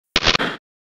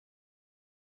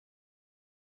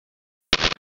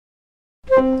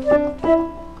Hey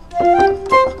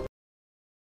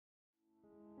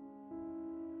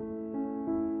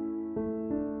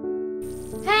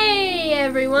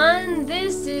everyone,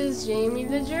 this is Jaymay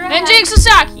the Giraffe. And Gynx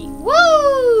Hisaaki!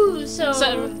 Woo!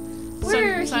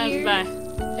 We're here bye.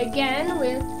 again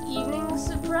with Evening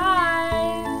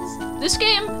Surprise. This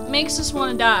game makes us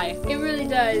want to die. It really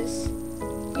does.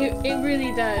 It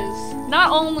really does. Not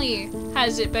only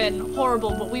has it been horrible,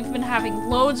 but we've been having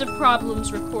loads of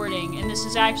problems recording, and this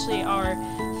is actually our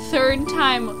third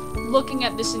time looking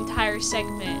at this entire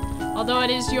segment, although it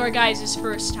is your guys'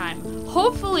 first time.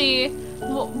 Hopefully,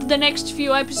 the next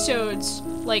few episodes,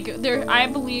 I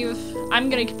believe, I'm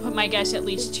gonna put my guess at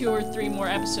least 2 or 3 more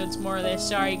episodes more of this,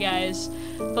 sorry guys,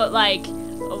 but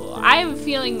I have a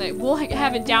feeling that we'll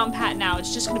have it down pat now.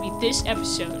 It's just gonna be this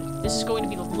episode. This is going to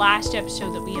be the last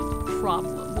episode that we have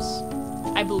problems.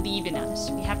 I believe in us.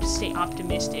 We have to stay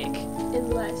optimistic.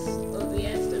 Unless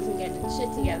OBS doesn't get its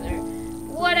shit together.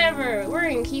 Whatever, we're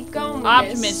gonna keep going with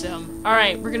Optimism.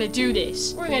 Alright, we're gonna do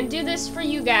this. We're gonna do this for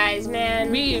you guys,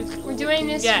 man. We're doing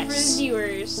this for the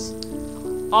viewers.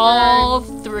 All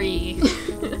 3.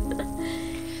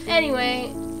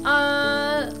 Anyway,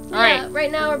 Alright. right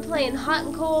now we're playing Hot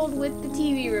and Cold with the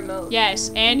TV remote.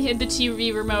 Yes, and hit the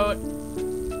TV remote.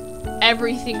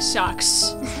 Everything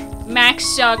sucks. Max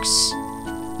sucks.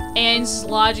 Ann's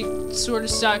logic sort of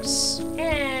sucks.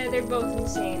 And they're both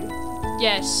insane.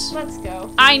 Yes. Let's go.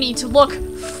 I need to look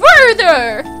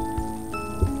further!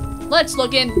 Let's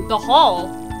look in the hall.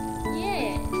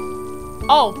 Yeah.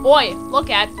 Oh boy, look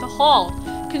at the hall.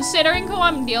 Considering who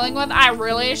I'm dealing with, I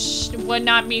really would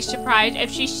not be surprised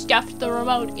if she stuffed the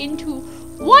remote into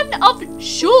one of the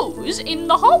shoes in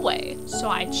the hallway. So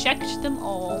I checked them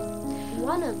all.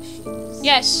 One of shoes?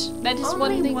 Yes, that is only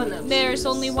one thing. One of There's shoes.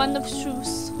 only one of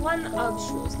shoes. One of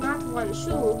shoes, not one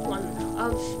shoe, one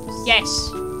of shoes. Yes.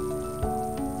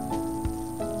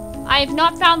 I have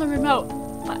not found the remote,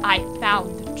 but I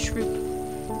found the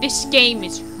truth. This game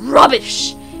is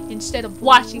rubbish. Instead of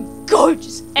watching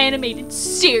gorgeous animated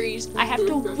series, I have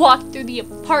to walk through the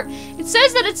It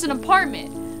says that it's an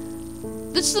apartment.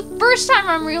 This is the first time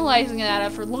I'm realizing that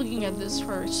after looking at this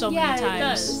for so many times. Yeah, it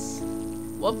does.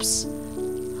 Whoops.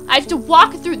 I have to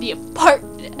walk through the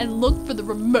apartment and look for the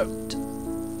remote.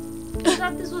 I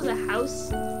thought this was a house.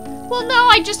 Well, no,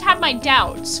 I just had my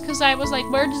doubts, because I was like,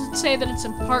 where does it say that it's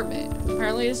an apartment?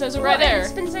 Apparently it says it right there.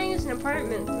 It's been saying it's an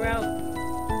apartment throughout the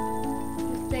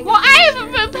thing. Well, I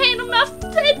haven't been paying enough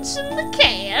attention to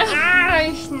care.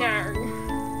 Snarg.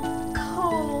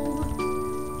 Cold.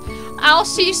 I'll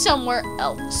see somewhere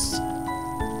else.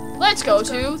 Let's go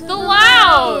to the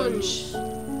lounge.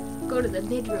 Go to the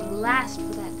bedroom last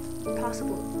for that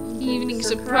possible Evening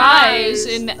surprise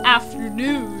in the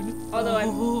afternoon.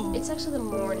 Although it's actually the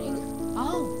morning.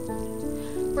 Oh.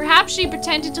 Perhaps she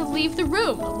pretended to leave the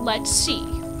room. Let's see.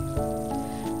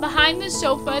 Behind the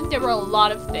sofa, there were a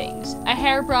lot of things. A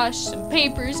hairbrush, some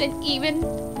papers, and even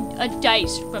a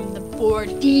dice from the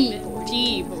board game.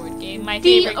 The board game. My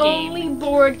favorite game. The only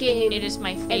board game. It is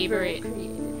my favorite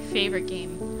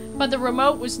game. But the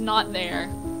remote was not there.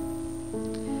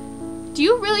 Do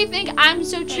you really think I'm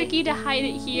so tricky to hide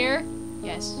it here?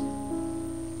 Yes.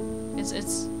 It's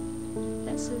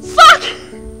This is fuck!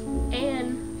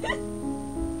 Anne.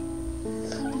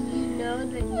 You know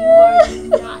that you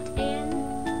are not Anne.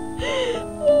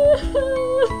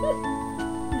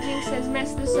 Gynx has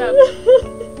messed this up.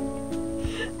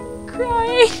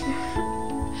 Crying.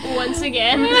 Once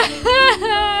again.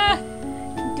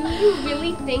 Do you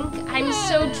really think I'm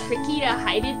so tricky to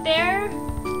hide it there?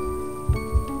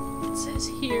 It says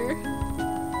here.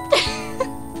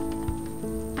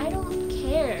 I don't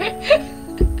care.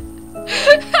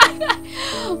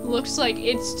 Looks like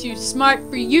it's too smart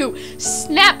for you.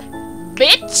 Snap,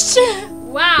 bitch!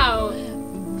 Wow.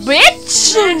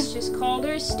 Bitch! Max just called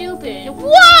her stupid.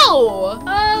 Whoa!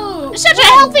 Oh! Such a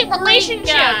healthy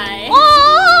relationship! Guy.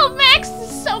 Oh, Max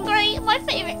is so great! My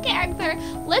favorite character.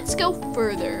 Let's go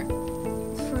further.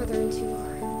 Further into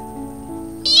our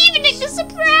Evening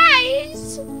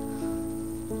surprise!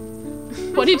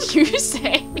 What did you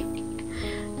say?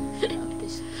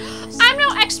 I'm no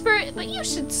expert, but you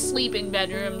should sleep in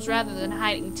bedrooms rather than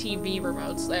hiding TV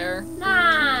remotes there.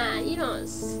 Nah, you don't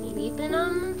sleep in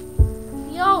them.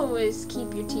 You always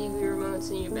keep your TV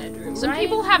remotes in your bedroom, Some right?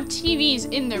 people have TVs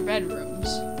in their bedrooms.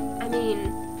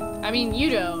 I mean, you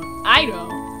don't. I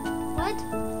don't. what?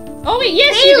 Oh wait,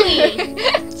 yes Really? you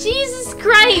do. Jesus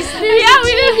Christ! There's Yeah, a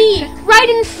we TV right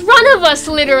in front of us,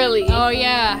 literally. Oh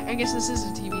yeah, I guess this is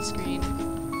a TV screen.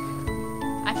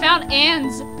 I found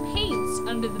Anne's paints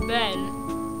under the bed.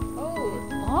 Oh.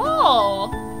 Oh.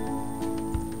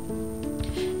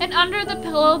 And And under the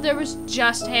pillow, there was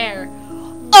just hair.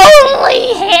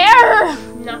 Only hair!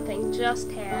 Nothing,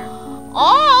 just hair.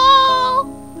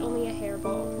 Oh! Only a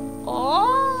hairball.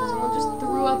 Oh! Someone just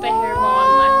threw up a hairball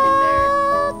and left it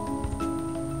there.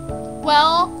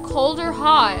 Well, cold or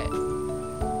hot?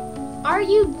 Are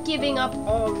you giving up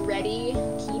already?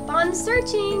 Keep on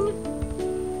searching.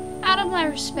 Out of my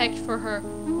respect for her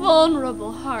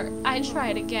vulnerable heart, I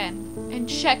tried again and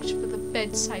checked for the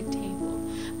bedside table,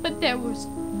 but there was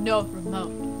no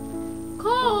remote.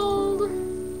 Cold.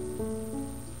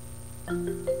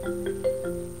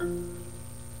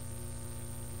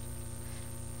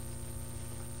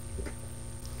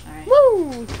 Alright.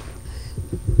 Woo!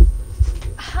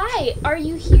 Hi, are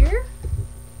you here?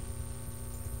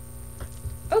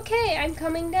 Okay, I'm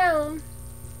coming down.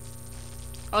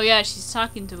 Oh yeah, she's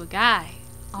talking to a guy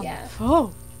on Yeah. the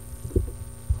phone.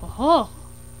 Oh.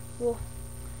 Whoa.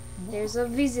 There's a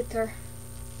visitor.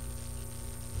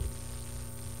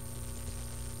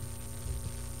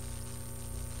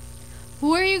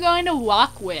 Who are you going to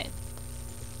walk with?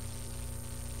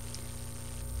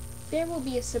 There will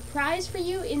be a surprise for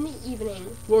you in the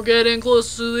evening. We're getting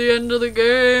close to the end of the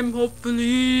game,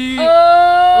 hopefully.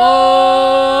 Oh!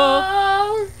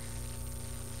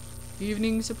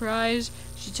 Evening surprise.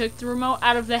 She took the remote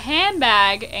out of the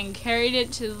handbag and carried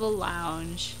it to the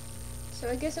lounge. So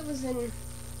I guess it was in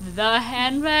The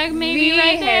handbag, maybe the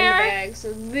right there? handbag.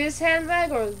 So this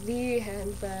handbag or the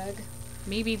handbag?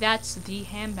 Maybe that's the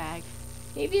handbag.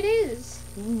 Maybe it is.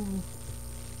 Ooh.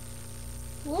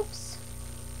 Whoops.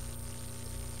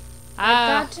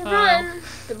 I've got to oh. run.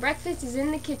 The breakfast is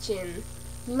in the kitchen.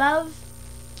 Love,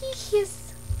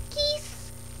 kiss, kiss.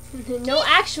 No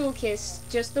actual kiss,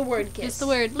 just the word kiss. It's the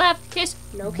word left kiss.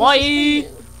 No kisses Bye. for you.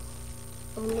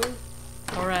 Only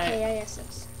Alright.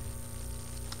 K-I-S-S.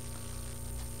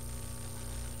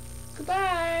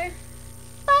 Goodbye.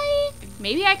 Bye.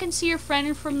 Maybe I can see your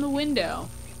friend from the window.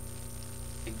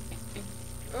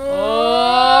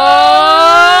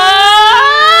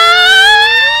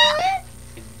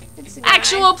 It's a guy.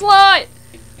 Actual plot!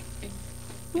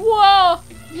 Whoa!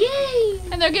 Yay!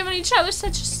 And they're giving each other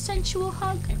such a sensual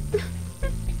hug.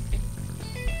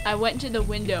 I went to the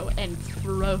window and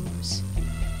froze.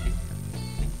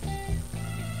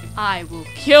 I will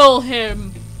kill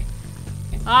him.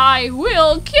 I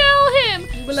will kill him.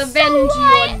 You will So avenge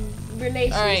what? your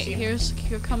relationship. Alright,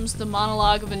 here comes the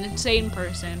monologue of an insane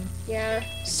person. Yeah.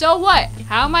 So what?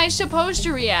 How am I supposed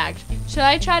to react? Should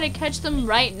I try to catch them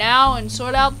right now and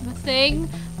sort out the thing?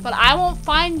 But I won't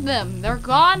find them. They're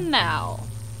gone now.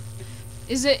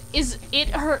 Is it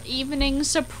her evening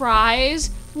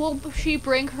surprise? Will she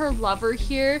bring her lover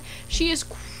here? She is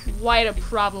quite a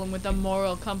problem with the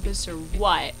moral compass, or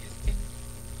what?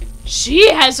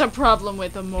 She has a problem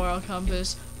with the moral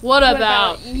compass. What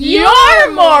about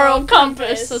your moral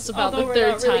compass? That's about Although the third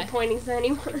we're not really time. pointing to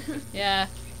anyone. Yeah,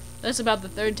 that's about the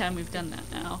third time we've done that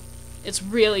now. It's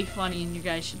really funny and you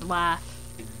guys should laugh.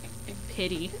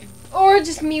 Pity. Or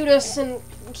just mute us and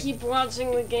keep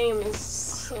watching the game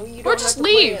so you don't Or just have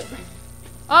to play leave. it.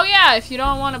 Oh yeah, if you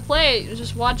don't want to play it,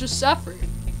 just watch us suffer.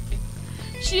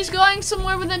 She's going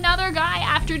somewhere with another guy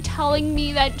after telling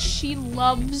me that she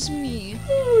loves me.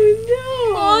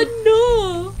 Oh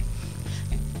Oh no!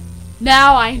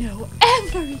 Now I know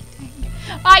everything.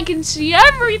 I can see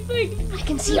everything. no! I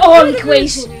can see all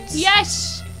equations.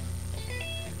 Yes.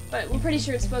 But we're pretty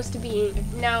sure it's supposed to be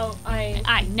now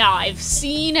I know. I've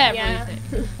seen everything.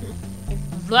 Yeah.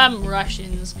 Them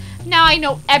Russians. Now I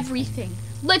know everything.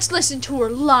 Let's listen to her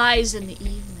lies in the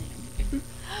evening.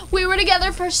 We were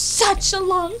together for such a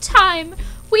long time.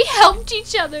 We helped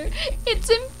each other. It's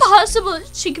impossible that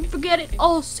she can forget it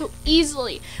all so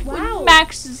easily. Wow. When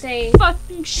Max is They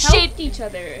fucking shit helped each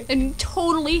other. and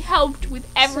totally helped with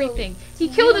everything. He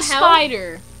you killed a help?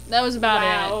 spider. That was about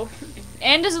Wow. it.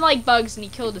 Anne doesn't like bugs and he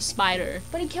killed a spider.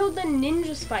 But he killed the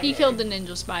ninja spider. He killed the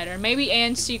ninja spider. Maybe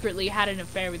Anne secretly had an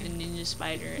affair with the ninja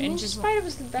spider. The And ninja just spider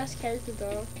was the best character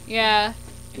though. yeah.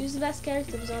 He was the best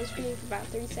character. It was on screen for about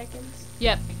 30 seconds.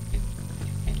 Yep.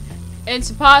 It's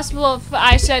impossible if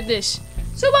I said this.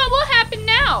 So what will happen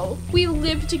now? We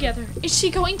live together. Is she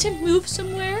going to move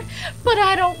somewhere? But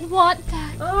I don't want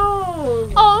that. Oh!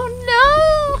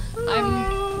 Oh no!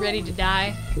 I'm ready to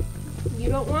die. You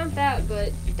don't want that,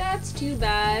 but that's too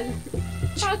bad.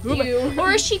 Fuck you.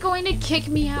 Or is she going to kick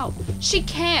me out? She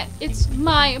can't. It's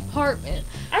my apartment.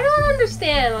 I don't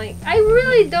understand. Like, I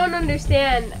really don't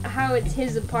understand how it's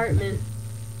his apartment.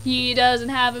 He doesn't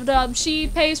have a job. She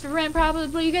pays for rent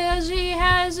probably because she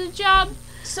has a job.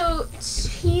 So,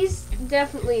 he's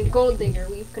definitely a gold digger.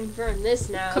 We've confirmed this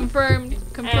now. Confirmed.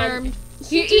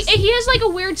 he He has like a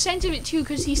weird sentiment too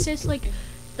because he says like,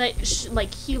 that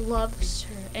like he loves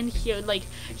her and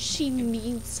she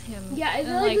needs him. Yeah, I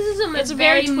feel and, like this is it's a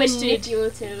very twisted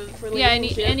manipulative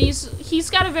relationship. Yeah, and he's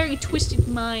got a very twisted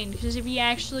mind, because if he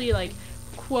actually like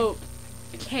quote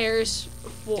cares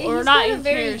for Yeah, or he's not got a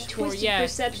very cares for twisted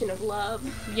perception of love.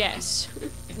 yes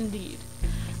indeed.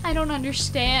 I don't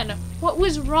understand. What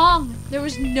was wrong? There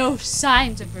was no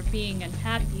signs of her being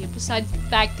unhappy, besides the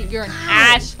fact that you're an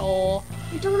asshole.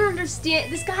 I don't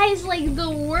understand. This guy is like the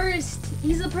worst.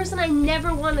 He's the person I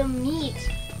never want to meet.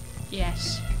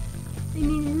 Yes. I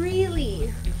mean,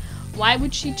 really. Why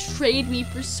would she trade me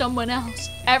for someone else?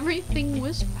 Everything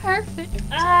was perfect.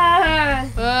 Ah.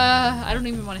 I don't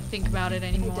even want to think about it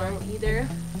anymore. I don't either.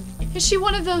 Is she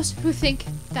one of those who think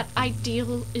that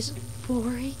ideal is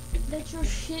boring? That's your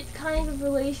shit kind of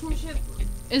relationship.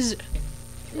 Is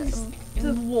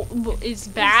bad? Is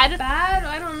bad?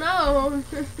 I don't know.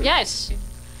 Yes.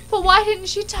 But why didn't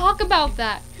she talk about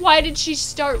that? Why did she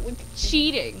start with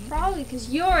cheating? Probably because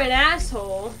you're an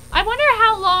asshole. I wonder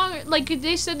how long, like,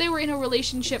 they said they were in a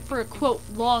relationship for a, quote,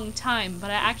 long time, but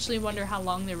I actually wonder how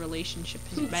long their relationship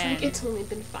has been. Like it's only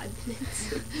been 5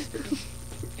 minutes.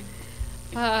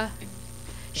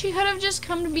 She could have just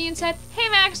come to me and said, "Hey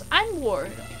Max, I'm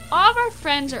bored. All of our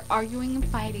friends are arguing and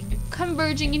fighting,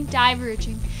 converging and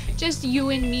diverging. Just you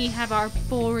and me have our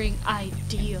boring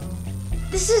ideal."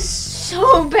 This is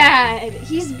so bad.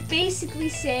 He's basically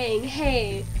saying,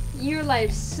 hey, your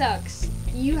life sucks.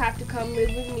 You have to come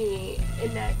live with me,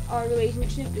 and that our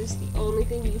relationship is the only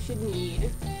thing you should need.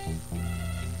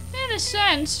 In a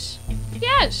sense,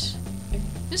 yes.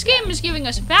 This game is giving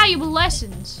us valuable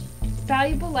lessons.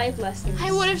 Valuable life lessons.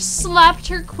 I would have slapped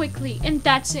her quickly, and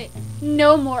that's it.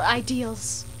 No more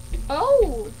ideals.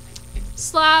 Oh!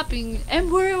 Slapping,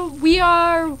 and we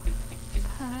are...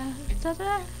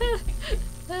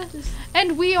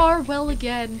 and we are well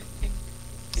again.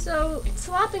 So,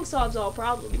 slapping solves all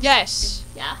problems. Yes.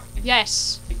 Yeah.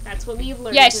 Yes. That's what we've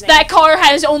learned Yes, today. that car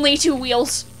has only 2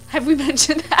 wheels. Have we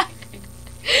mentioned that?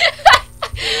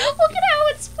 Look at how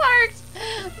it's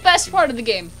parked. Best part of the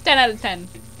game. 10 out of 10.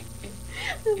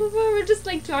 We're just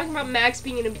like talking about Max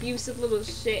being an abusive little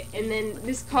shit, and then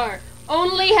this car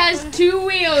only has 2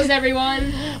 wheels,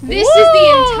 everyone. This is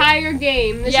the entire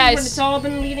game. This is what it's all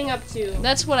been leading up to.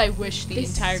 That's what I wish the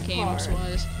This entire game car.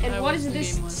 was. And what is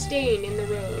this stain in the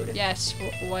road? Yes,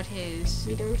 what is?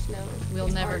 We don't know. We'll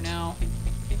It's never art. know.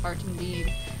 Art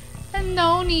indeed. And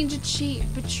no need to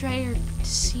cheat, betray, or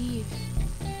deceive.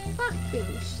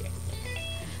 Fucking shit.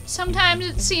 Sometimes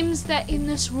it seems that in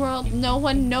this world, no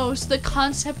one knows the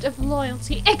concept of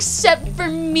loyalty except for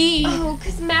me. Oh,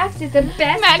 because Max is the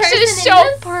best Max person is in so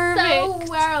this perfect.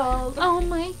 world. Oh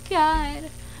my god.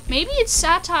 Maybe it's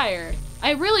satire.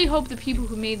 I really hope the people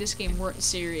who made this game weren't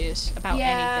serious about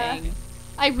anything.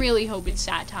 I really hope it's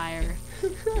satire.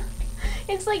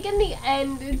 It's like in the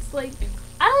end, it's like,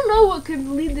 I don't know what could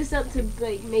lead this up to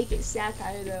like make it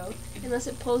satire though. Unless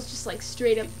it pulls just like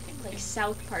straight up like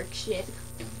South Park shit.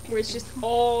 Where it's just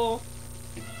all,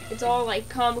 it's all like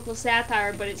comical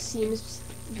satire, but it seems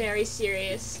very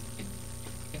serious.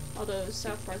 Although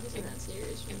South Park isn't that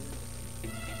serious.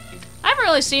 I haven't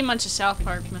really seen much of South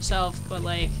Park myself, but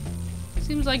like,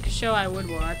 seems like a show I would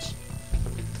watch.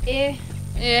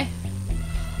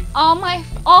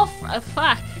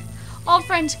 All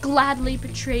friends gladly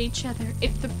betray each other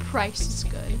if the price is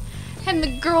good. And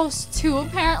the girls too,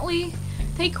 apparently.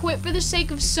 They quit for the sake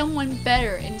of someone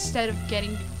better instead of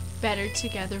getting better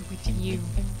together with you.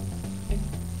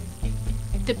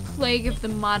 The plague of the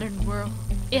modern world.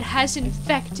 It has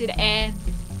infected Anne.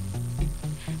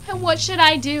 And what should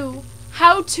I do?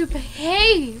 How to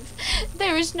behave?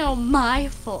 There is no my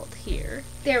fault here.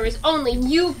 There is only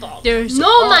you fault. There's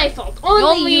no my fault.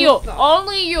 Only you fault.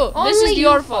 Only you. Only this is you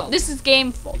your fault. fault. This is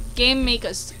game fault. Game make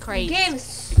us crazy. Game is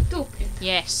stupid.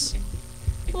 Yes.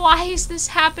 Why is this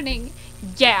happening?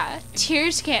 Yeah,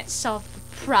 tears can't solve the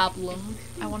problem.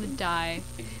 I want to die.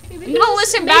 Maybe I'm gonna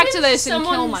listen back to this and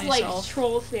kill someone's, myself. like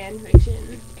troll fan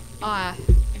fiction.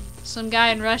 Some guy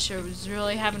in Russia was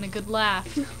really having a good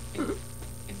laugh.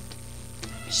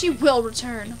 She will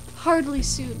return. Hardly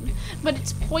soon. But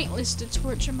it's pointless to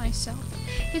torture myself.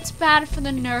 It's bad for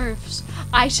the nerves.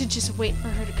 I should just wait for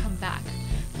her to come back.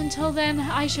 Until then,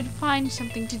 I should find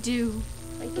something to do.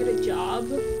 Like get a job.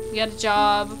 Get a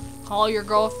job. Call your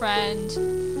girlfriend.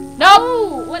 Nope!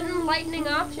 Oh, what enlightening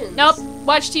options. Nope.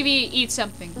 Watch TV, eat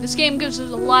something. This game gives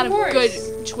us a lot of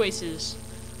good choices.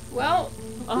 Well,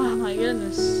 oh my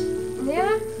goodness.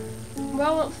 Yeah.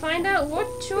 Well, we'll find out what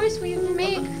choice we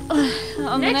make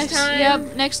On next time.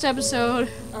 Yep, next episode.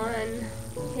 On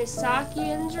Hisaaki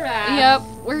and Giraffe. Yep,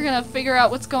 we're gonna figure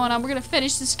out what's going on. We're gonna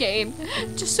finish this game,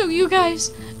 just so you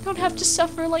guys don't have to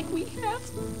suffer like we have.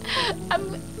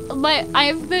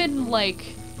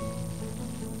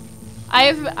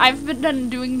 I've been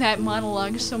doing that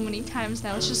monologue so many times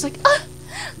now. It's just like,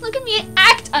 look at me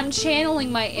act. I'm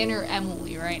channeling my inner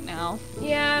Emily right now.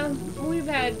 Yeah, we've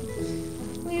had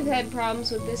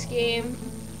problems with this game.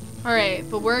 All right,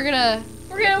 but we're gonna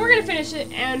finish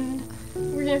it, and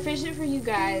we're gonna finish it for you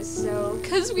guys. So,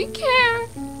 cause we care.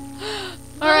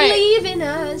 All right. Believe in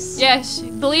us. Yes,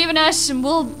 believe in us, and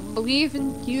we'll believe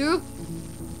in you.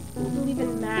 We'll believe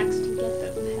in Max to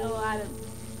get the hell out of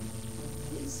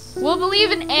his. We'll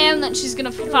believe in Anne that she's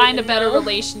gonna find a better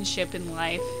relationship in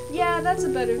life. Yeah, that's a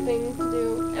better thing to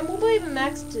do. And we'll believe in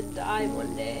Max to die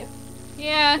one day.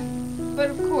 Yeah. But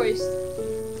of course,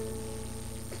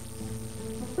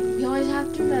 we always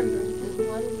have to remember that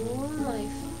one rule in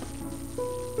life: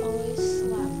 always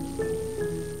slap people.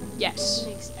 Yes. It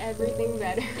makes everything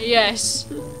better. Yes.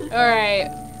 All right.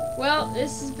 Well,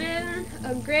 this has been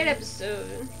a great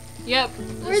episode. Yep.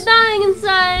 We're dying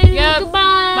inside. Yep.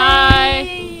 Goodbye.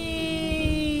 Bye.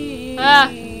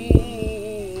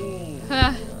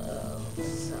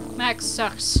 Max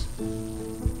sucks.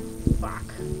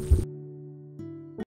 Fuck.